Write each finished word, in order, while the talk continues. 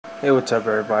Hey, what's up,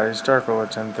 everybody? It's Darko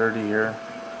at 10:30 here.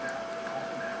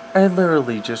 I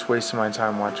literally just wasted my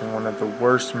time watching one of the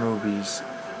worst movies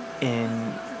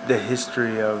in the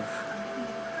history of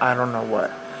I don't know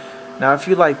what. Now, if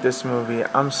you like this movie,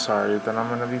 I'm sorry that I'm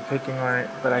gonna be picking on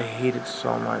it, but I hate it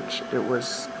so much. It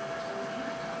was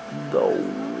the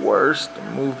worst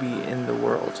movie in the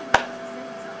world.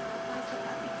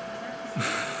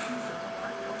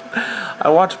 I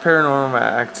watched Paranormal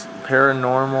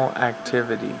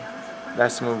Activity.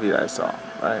 That's the movie that I saw,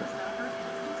 right?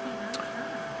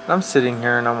 I'm sitting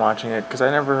here and I'm watching it because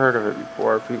I never heard of it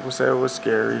before. People say it was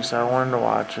scary, so I wanted to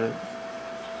watch it.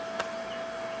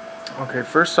 Okay,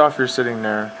 first off, you're sitting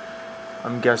there,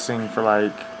 I'm guessing, for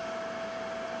like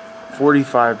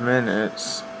 45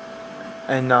 minutes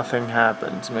and nothing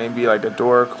happens. Maybe like a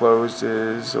door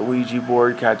closes, a Ouija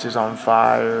board catches on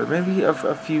fire, maybe a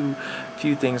few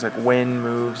things like wind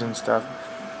moves and stuff.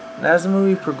 And as the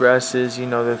movie progresses,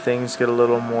 the things get a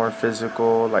little more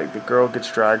physical, like the girl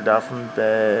gets dragged out from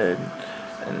bed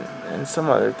and some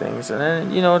other things. And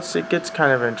then, it gets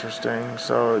kind of interesting.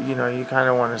 So, you kind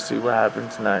of want to see what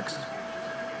happens next.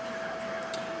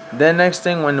 Then next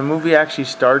thing, when the movie actually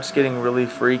starts getting really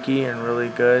freaky and really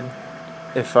good,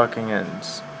 it fucking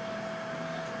ends.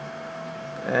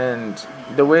 And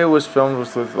the way it was filmed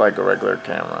was with like a regular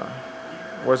camera.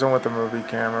 It wasn't with a movie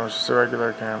camera, it was just a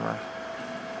regular camera.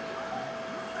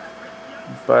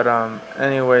 But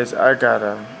anyways, I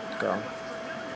gotta go.